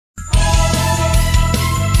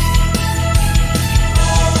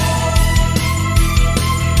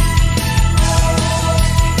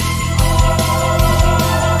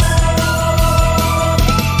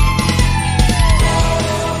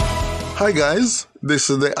Hi guys, this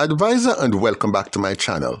is the advisor and welcome back to my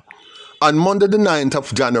channel. On Monday the 9th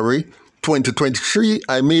of January 2023,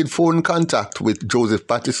 I made phone contact with Joseph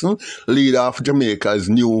Patterson, leader of Jamaica's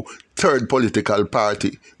new third political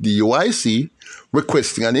party, the UIC,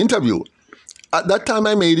 requesting an interview. At that time,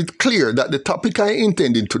 I made it clear that the topic I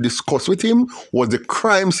intended to discuss with him was the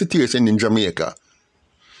crime situation in Jamaica.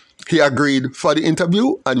 He agreed for the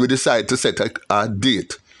interview and we decided to set a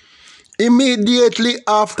date. Immediately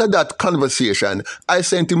after that conversation, I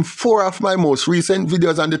sent him 4 of my most recent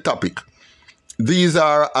videos on the topic. These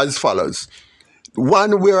are as follows.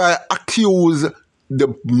 One where I accuse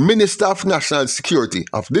the Minister of National Security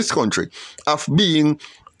of this country of being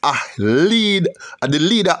the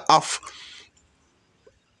leader of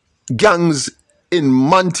gangs in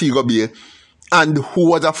Montego Bay and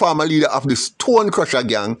who was a former leader of the Stone Crusher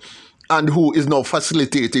gang and who is now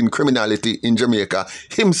facilitating criminality in Jamaica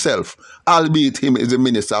himself, albeit him is the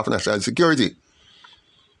Minister of National Security.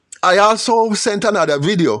 I also sent another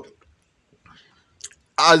video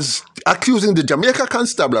as accusing the Jamaica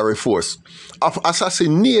Constabulary Force of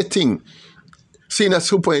assassinating Senior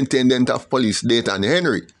Superintendent of Police Dayton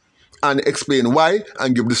Henry and explain why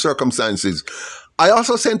and give the circumstances. I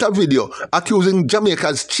also sent a video accusing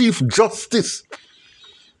Jamaica's Chief Justice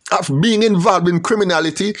of being involved in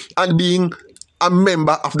criminality and being a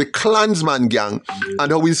member of the Klansman gang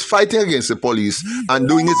and how he's fighting against the police and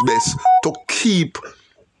doing his best to keep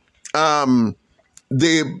those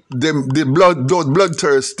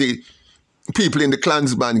bloodthirsty people in the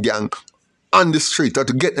Klansman gang on the street or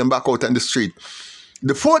to get them back out on the street.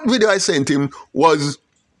 The 4th video I sent him was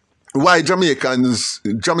why Jamaica's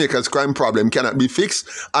crime problem cannot be fixed,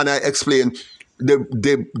 and I explained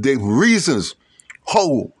the reasons,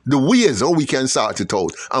 the ways how we can sort it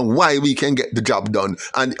out and why we can get the job done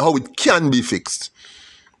and how it can be fixed.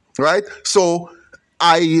 Right? So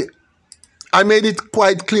I made it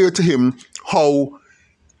quite clear to him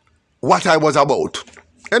what I was about.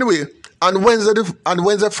 Anyway, on Wednesday,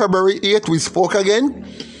 February 8th, we spoke again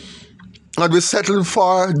and we settled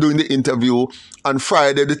for doing the interview on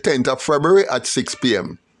Friday the 10th of February at 6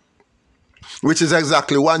 p.m. which is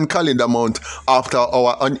exactly 1 calendar month after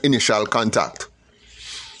our initial contact.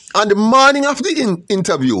 On the morning of the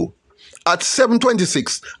interview at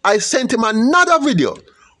 7:26, I sent him another video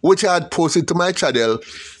which I had posted to my channel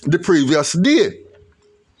the previous day.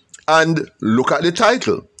 And look at the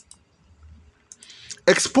title.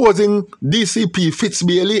 Exposing DCP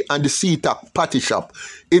Fitzbailey and the CTAC Patty Shop,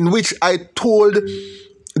 in which I told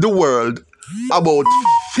the world about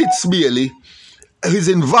Fitzbailey, his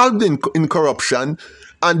involvement in corruption,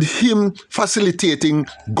 and him facilitating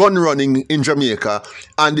gun running in Jamaica,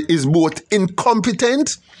 and is both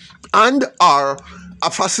incompetent and are a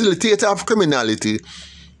facilitator of criminality,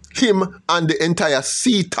 him and the entire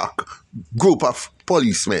CTAC group of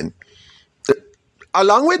policemen.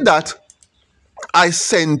 Along with that, I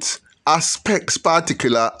sent a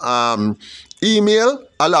particular email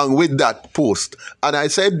along with that post. And I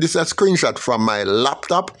said, this is a screenshot from my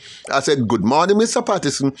laptop. I said, good morning, Mr.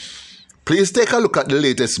 Patterson. Please take a look at the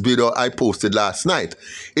latest video I posted last night.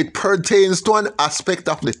 It pertains to an aspect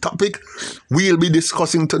of the topic we'll be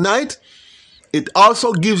discussing tonight. It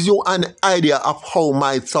also gives you an idea of how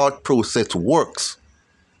my thought process works.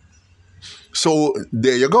 So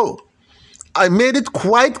there you go. I made it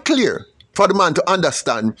quite clear for the man to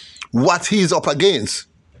understand what he's up against.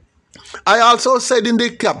 I also said in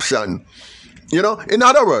the caption, in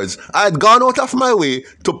other words, I had gone out of my way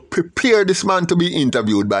to prepare this man to be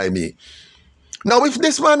interviewed by me. Now, if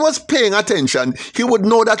this man was paying attention, he would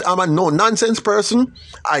know that I'm a no-nonsense person.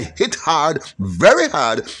 I hit hard, very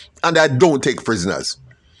hard, and I don't take prisoners.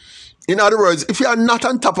 In other words, if you are not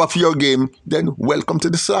on top of your game, then welcome to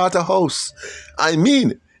the slaughterhouse. I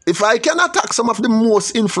mean, if I can attack some of the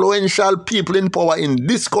most influential people in power in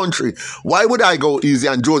this country, why would I go easy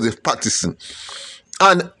on Joseph Patterson,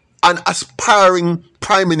 an aspiring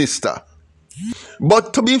prime minister?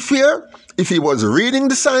 But to be fair, if he was reading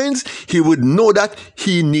the signs, he would know that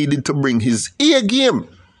he needed to bring his A game.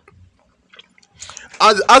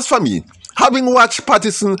 As for me, having watched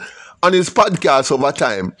Patterson on his podcast over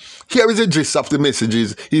time, here is a gist of the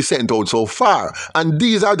messages he sent out so far. And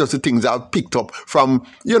these are just the things I've picked up from,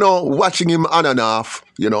 watching him on and off,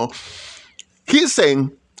 He's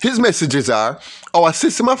saying, his messages are, our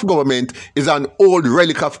system of government is an old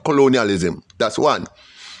relic of colonialism. That's 1.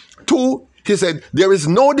 2, he said, there is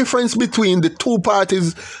no difference between the two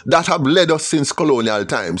parties that have led us since colonial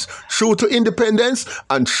times, true to independence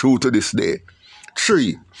and true to this day.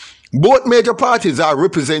 3, both major parties are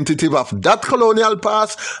representative of that colonial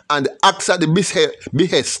past and acts at the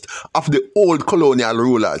behest of the old colonial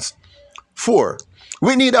rulers. 4.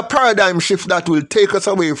 We need a paradigm shift that will take us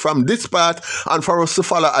away from this path and for us to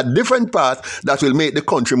follow a different path that will make the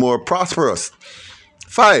country more prosperous.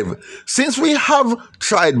 5. Since we have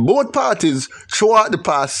tried both parties throughout the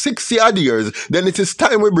past 60-odd years, then it is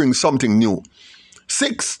time we bring something new.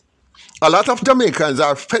 6. A lot of Jamaicans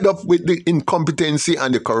are fed up with the incompetency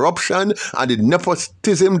and the corruption and the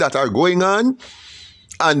nepotism that are going on,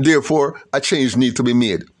 and therefore a change needs to be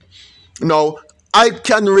made. Now, I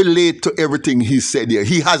can relate to everything he said here.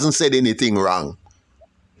 He hasn't said anything wrong.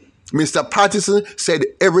 Mr. Patterson said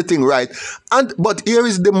everything right. But here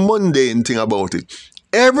is the mundane thing about it.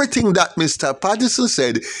 Everything that Mr. Patterson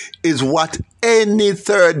said is what any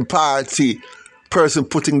third party person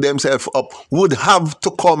putting themselves up would have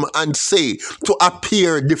to come and say to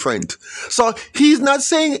appear different. So he's not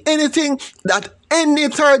saying anything that any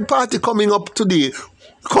third party coming up today,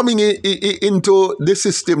 coming into the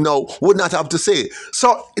system now, would not have to say.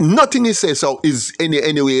 So nothing he says so is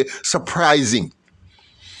any way surprising.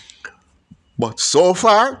 But so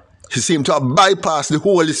far, he seemed to have bypassed the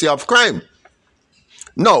whole issue of crime.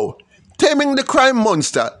 Now, taming the crime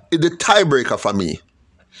monster is the tiebreaker for me.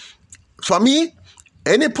 For me,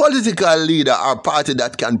 any political leader or party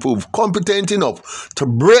that can prove competent enough to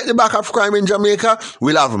break the back of crime in Jamaica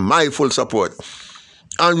will have my full support.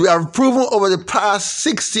 And we have proven over the past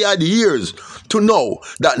 60-odd years to know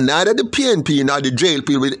that neither the PNP nor the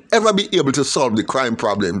JLP will ever be able to solve the crime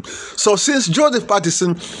problem. So since Joseph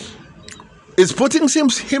Patterson is putting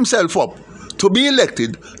himself up to be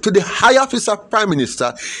elected to the high office of Prime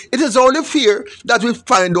Minister, it is only fair that we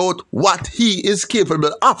find out what he is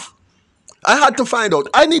capable of. I had to find out.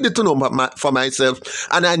 I needed to know for myself,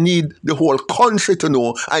 and I need the whole country to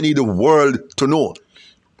know. I need the world to know.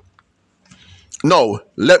 Now,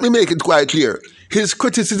 let me make it quite clear. His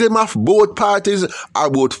criticism of both parties are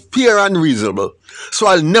both fair and reasonable. So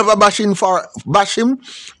I'll never bash him for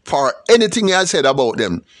anything he has said about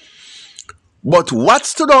them. But what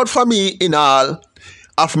stood out for me in all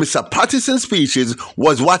of Mr. Patterson's speeches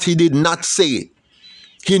was what he did not say.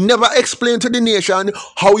 He never explained to the nation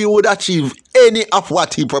how he would achieve any of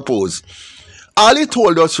what he proposed. All he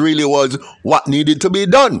told us really was what needed to be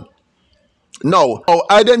done. Now,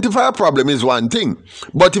 identify a problem is one thing,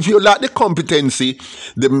 but if you lack the competency,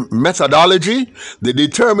 the methodology, the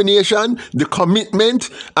determination, the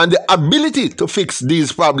commitment, and the ability to fix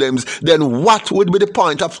these problems, then what would be the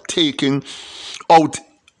point of taking out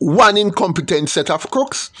one incompetent set of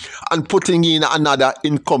crooks and putting in another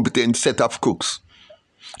incompetent set of crooks?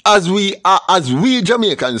 As we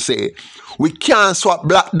Jamaicans say, we can't swap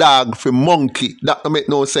black dog for monkey. That don't make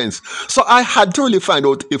no sense. So I had to really find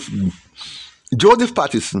out if Joseph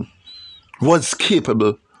Patterson was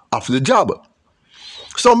capable of the job.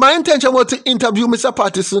 So my intention was to interview Mr.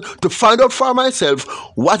 Patterson to find out for myself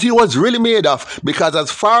what he was really made of, because as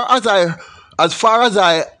far as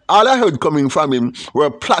all I heard coming from him were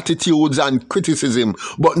platitudes and criticism,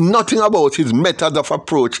 but nothing about his methods of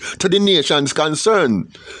approach to the nation's concern.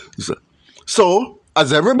 So,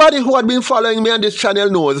 as everybody who had been following me on this channel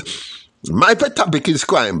knows, my pet topic is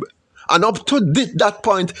crime. And up to that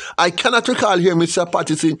point, I cannot recall hearing Mr.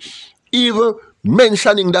 Patterson even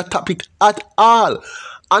mentioning that topic at all.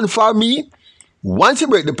 And for me, once you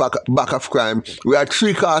break the back of crime, we are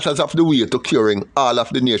 3/4 of the way to curing all of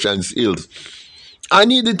the nation's ills. I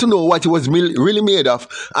needed to know what he was really made of,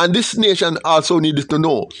 and this nation also needed to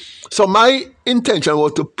know. So my intention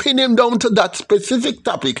was to pin him down to that specific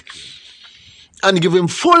topic and give him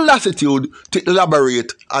full latitude to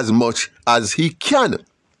elaborate as much as he can.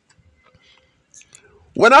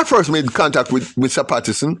 When I first made contact with Mr.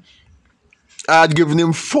 Patterson, I had given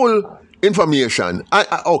him full information.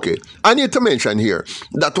 I need to mention here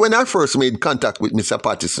that when I first made contact with Mr.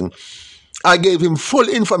 Patterson, I gave him full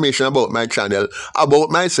information about my channel, about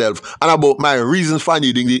myself, and about my reasons for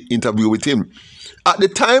needing the interview with him. At the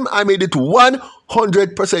time, I made it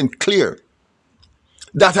 100% clear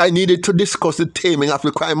that I needed to discuss the taming of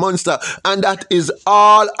the crime monster, and that is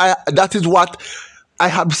what I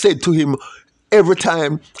have said to him every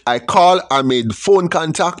time I call or made phone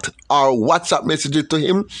contact or WhatsApp messages to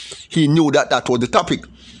him. He knew that was the topic.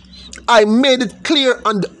 I made it clear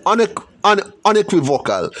and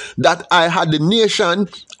unequivocal that I and the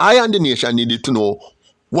nation needed to know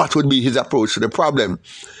what would be his approach to the problem.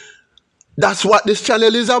 That's what this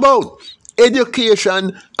channel is about.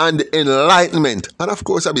 Education and enlightenment. And of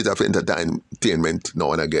course a bit of entertainment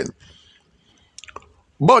now and again.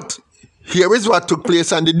 But here is what took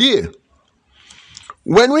place on the day.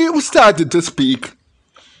 When we started to speak,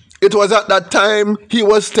 it was at that time he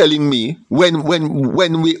was telling me, when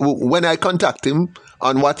I contacted him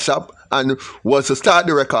on WhatsApp and was to start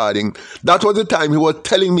the recording, that was the time he was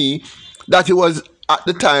telling me that he was at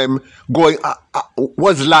the time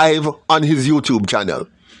was live on his YouTube channel.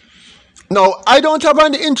 Now, I don't have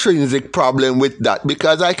an intrinsic problem with that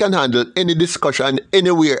because I can handle any discussion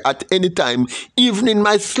anywhere at any time, even in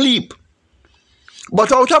my sleep.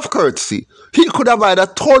 But out of courtesy, he could have either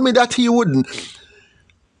told me that he wouldn't,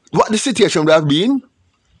 what the situation would have been,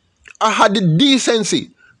 or had the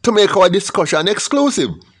decency to make our discussion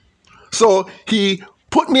exclusive. So he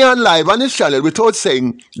put me on live on his channel without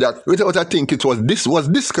saying that, without I think it was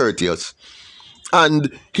discourteous.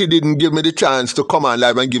 And he didn't give me the chance to come on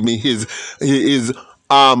live and give me his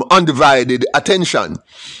undivided attention.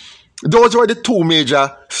 Those were the two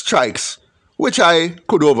major strikes, which I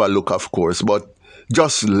could overlook, of course, but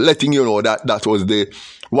just letting you know that that was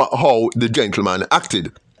how the gentleman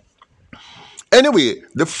acted. Anyway,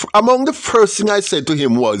 among the first thing I said to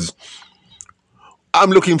him was, I'm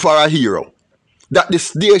looking for a hero. That this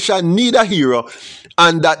station need a hero,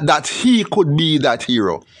 and that he could be that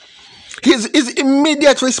hero. His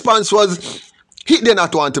immediate response was, he did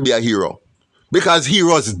not want to be a hero because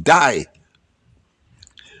heroes die.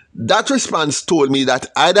 That response told me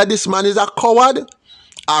that either this man is a coward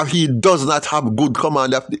or he does not have good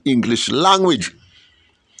command of the English language.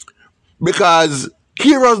 Because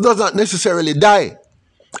heroes does not necessarily die.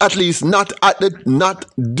 At least not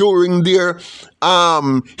during their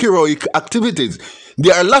heroic activities.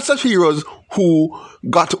 There are lots of heroes who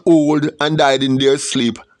got old and died in their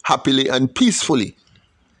sleep happily and peacefully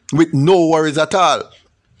with no worries at all.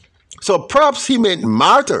 So perhaps he meant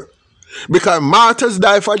martyr, because martyrs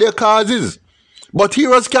die for their causes. But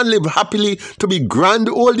heroes can live happily to be grand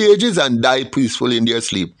old ages and die peacefully in their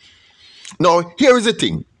sleep. Now, here is the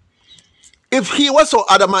thing. If he was so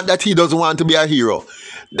adamant that he doesn't want to be a hero,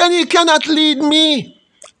 then he cannot lead me.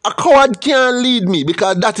 A coward can't lead me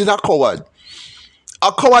because that is a coward.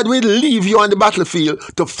 A coward will leave you on the battlefield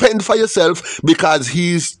to fend for yourself because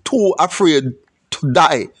he's too afraid to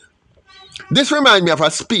die. This reminds me of a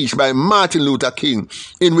speech by Martin Luther King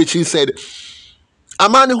in which he said, a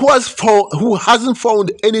man who hasn't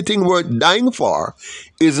found anything worth dying for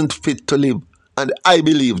isn't fit to live. And I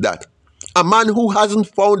believe that. A man who hasn't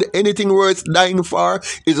found anything worth dying for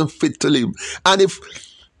isn't fit to live. And if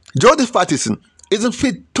Joseph Patterson he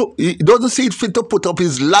doesn't see it fit to put up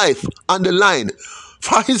his life on the line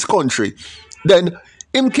for his country, then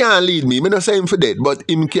him can't lead me. I'm not saying for dead, but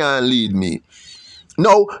him can't lead me.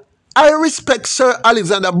 Now, I respect Sir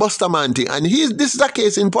Alexander Bustamante, and this is a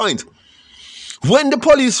case in point. When the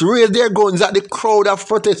police raised their guns at the crowd of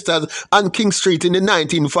protesters on King Street in the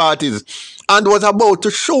 1940s and was about to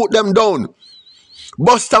shoot them down,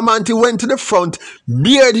 Bustamante went to the front,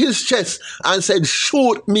 bared his chest, and said,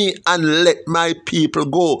 shoot me and let my people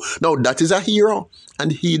go. Now, that is a hero,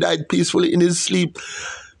 and he died peacefully in his sleep.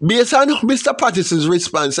 Based on Mr. Patterson's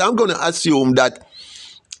response, I'm going to assume that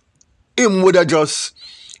him would have just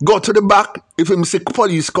go to the back if him see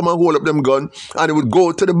police come and hold up them gun, and he would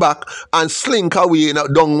go to the back and slink away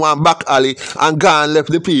down one back alley and go and left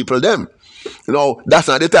the people them. You know, that's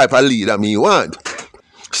not the type of leader me want.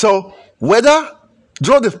 So, whether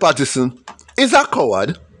Joseph Patterson is a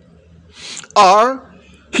coward or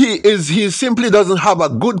he simply doesn't have a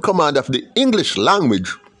good command of the English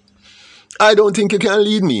language, I don't think he can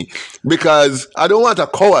lead me, because I don't want a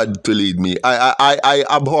coward to lead me. I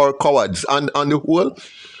abhor cowards on the whole.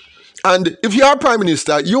 And if you are Prime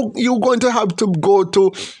Minister, you're going to have to go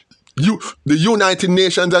to the United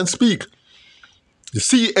Nations and speak.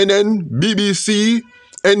 CNN, BBC,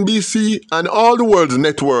 NBC, and all the world's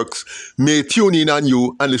networks may tune in on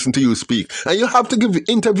you and listen to you speak. And you have to give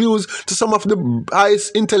interviews to some of the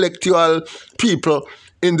highest intellectual people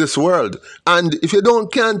in this world. And if you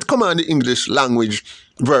can't command the English language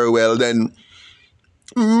very well, then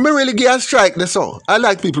me really give a strike that's all. I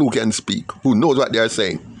like people who can speak, who knows what they're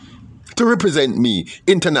saying, to represent me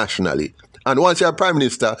internationally. And once you're Prime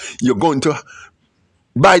Minister, you're going to,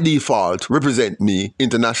 by default, represent me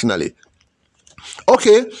internationally.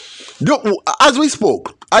 Okay, as we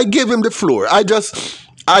spoke, I gave him the floor. I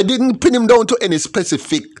didn't pin him down to any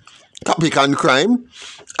specific topic on crime.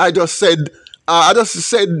 I just said,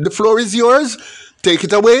 the floor is yours. Take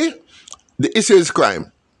it away. The issue is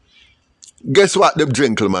crime. Guess what the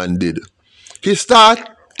gentleman did? He started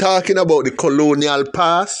talking about the colonial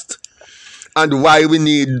past and why we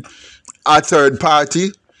need a third party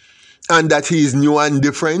and that he's new and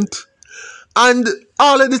different. And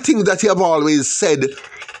all of the things that he have always said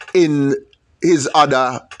in his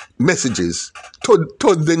other messages to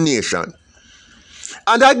the nation.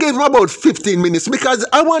 And I gave him about 15 minutes because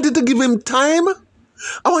I wanted to give him time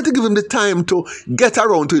I want to give him the time to get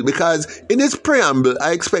around to it, because in his preamble,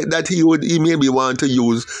 I expect that he maybe want to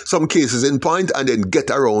use some cases in point and then get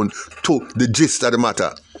around to the gist of the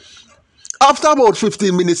matter. After about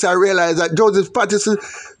 15 minutes, I realized that Joseph Patterson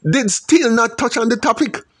did still not touch on the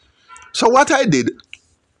topic. So what I did,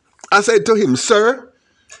 I said to him, sir,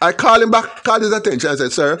 I called him back, called his attention. I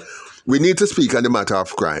said, sir, we need to speak on the matter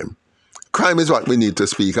of crime. Crime is what we need to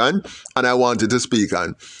speak on, and I wanted to speak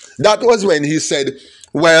on. That was when he said,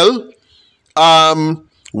 well,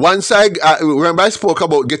 once remember I spoke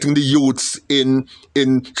about getting the youths in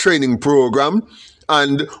training program,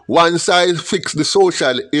 and once I fix the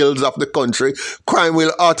social ills of the country, crime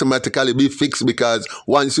will automatically be fixed, because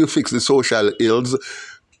once you fix the social ills,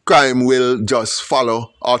 crime will just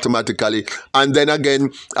follow automatically. And then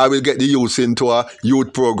again, I will get the youths into a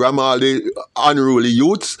youth program, all the unruly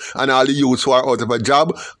youths and all the youths who are out of a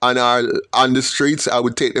job and are on the streets. I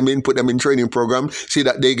would take them in, put them in training program, see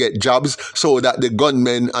that they get jobs so that the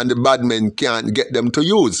gunmen and the bad men can't get them to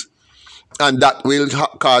use. And that will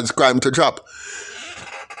cause crime to drop.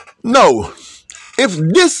 Now, if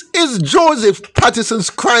this is Joseph Patterson's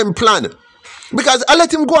crime plan, because I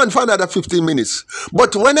let him go on for another 15 minutes.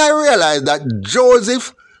 But when I realized that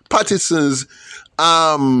Joseph Patterson's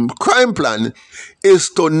crime plan is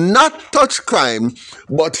to not touch crime,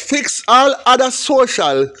 but fix all other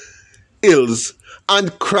social ills,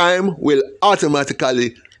 and crime will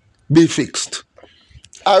automatically be fixed,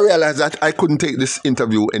 I realized that I couldn't take this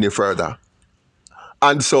interview any further.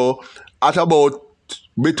 And so at about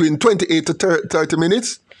between 28 to 30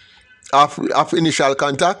 minutes of initial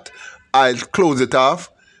contact, I close it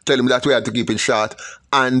off, tell him that we had to keep it short,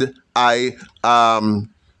 and I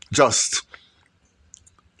just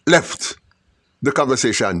left the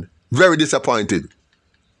conversation very disappointed.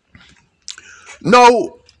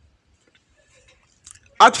 Now,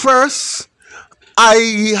 at first,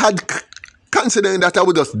 I had considering that I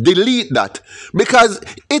would just delete that, because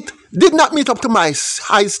it did not meet up to my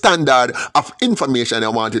high standard of information I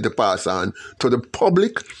wanted to pass on to the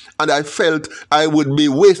public, and I felt I would be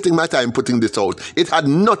wasting my time putting this out. It had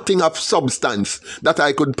nothing of substance that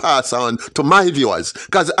I could pass on to my viewers,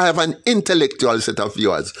 because I have an intellectual set of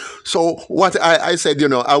viewers. So what I said,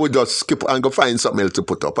 I would just skip and go find something else to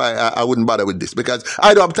put up. I wouldn't bother with this, because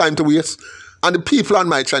I don't have time to waste. And the people on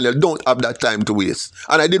my channel don't have that time to waste.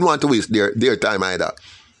 And I didn't want to waste their time either.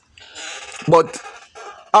 But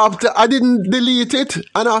after I didn't delete it,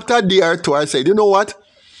 and after a day or two, I said, you know what?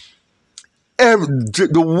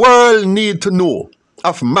 The world need to know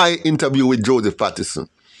of my interview with Joseph Patterson.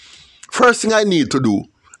 First thing I need to do,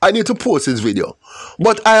 I need to post this video.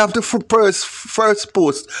 But I have to first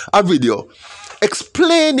post a video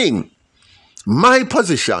explaining my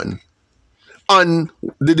position on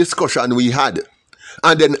the discussion we had.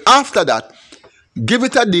 And then after that, give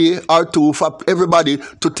it a day or two for everybody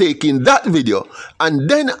to take in that video. And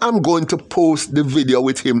then I'm going to post the video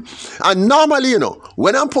with him. And normally,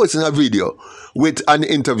 when I'm posting a video with an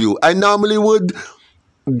interview, I normally would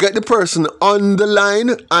get the person on the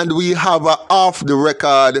line and we have a off the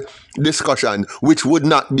record discussion, which would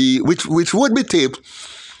not be, which would be taped,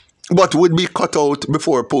 but would be cut out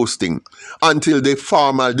before posting until the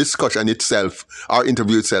formal discussion itself or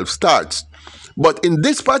interview itself starts. But in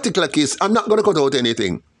this particular case, I'm not going to cut out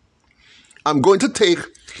anything. I'm going to take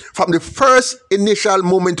from the first initial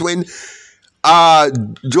moment when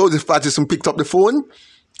Joseph Patterson picked up the phone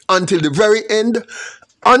until the very end,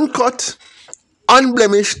 uncut,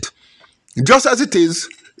 unblemished, just as it is,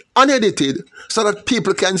 unedited, so that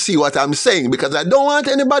people can see what I'm saying, because I don't want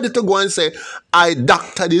anybody to go and say I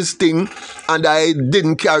doctored this thing and I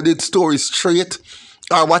didn't carry the story straight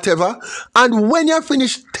or whatever. And when you're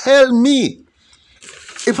finished, tell me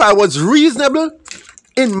if I was reasonable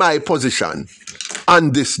in my position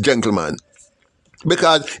on this gentleman.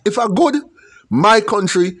 Because if I'm good, my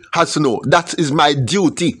country has to know. That is my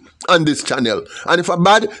duty on this channel. And if I'm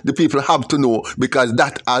bad, the people have to know, because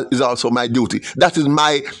that is also my duty. That is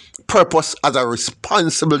my purpose as a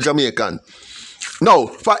responsible Jamaican. Now,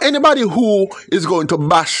 for anybody who is going to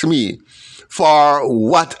bash me for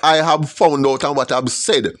what I have found out and what I've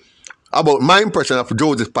said about my impression of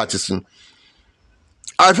Joseph Patterson,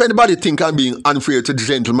 or if anybody think I'm being unfair to the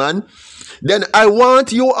gentleman, then I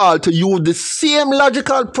want you all to use the same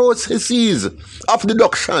logical processes of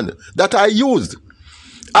deduction that I used.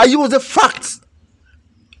 I used the facts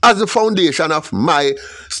as the foundation of my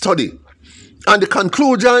study, and the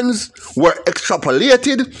conclusions were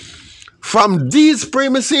extrapolated from these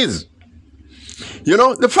premises.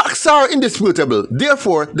 The facts are indisputable.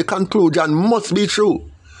 Therefore, the conclusion must be true.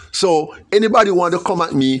 So, anybody want to come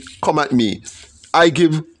at me, come at me. I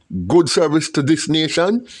give good service to this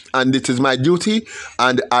nation, and it is my duty,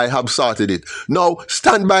 and I have started it. Now,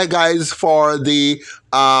 stand by, guys, for the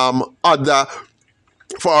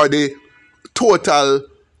total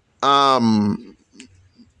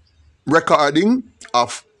recording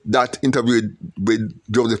of that interview with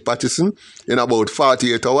Joseph Patterson in about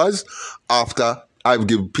 48 hours after I've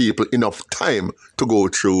given people enough time to go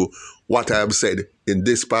through what I have said in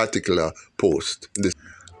this particular post.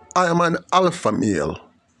 I am an alpha male.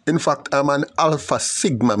 In fact, I'm an alpha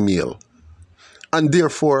sigma male. And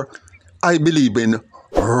therefore, I believe in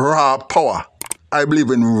raw power. I believe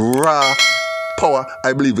in raw power.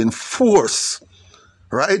 I believe in force.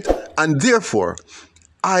 Right? And therefore,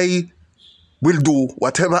 I will do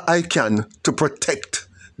whatever I can to protect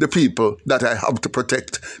the people that I have to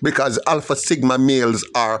protect, because alpha sigma males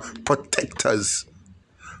are protectors,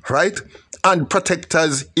 right? And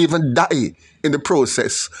protectors even die in the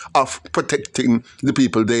process of protecting the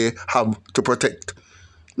people they have to protect.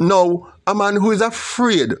 Now, a man who is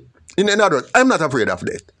afraid, in other words, I'm not afraid of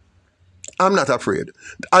death. I'm not afraid.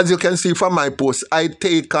 As you can see from my post, I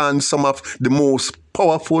take on some of the most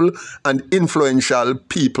powerful and influential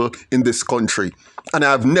people in this country. And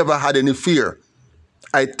I've never had any fear.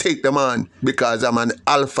 I take them on because I'm an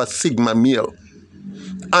alpha sigma male.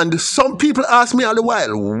 And some people ask me all the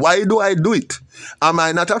while, why do I do it? Am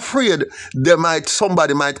I not afraid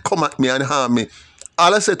somebody might come at me and harm me?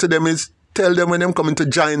 All I say to them is, tell them when they're coming to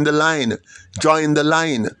join the line. Join the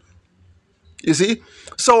line. You see?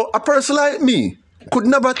 So a person like me could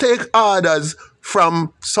never take orders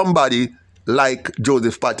from somebody like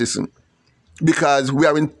Joseph Patterson, because we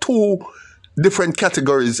are in two different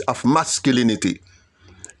categories of masculinity.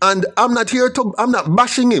 And I'm not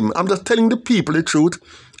bashing him. I'm just telling the people the truth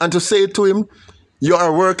and to say to him, you are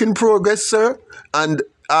a work in progress, sir. And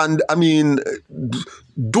I mean,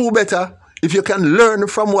 do better. If you can learn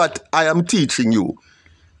from what I am teaching you,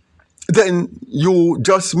 then you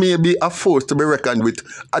just may be a force to be reckoned with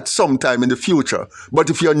at some time in the future. But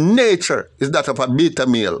if your nature is that of a beta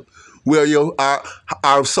male, where you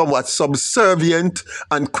are somewhat subservient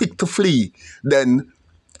and quick to flee, then,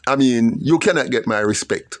 I mean, you cannot get my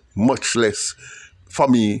respect, much less for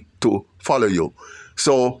me to follow you.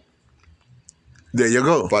 So, there you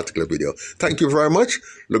go. Particular video. Thank you very much.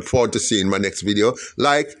 Look forward to seeing my next video.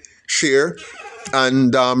 Like, share,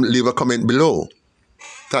 and leave a comment below.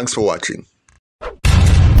 Thanks for watching.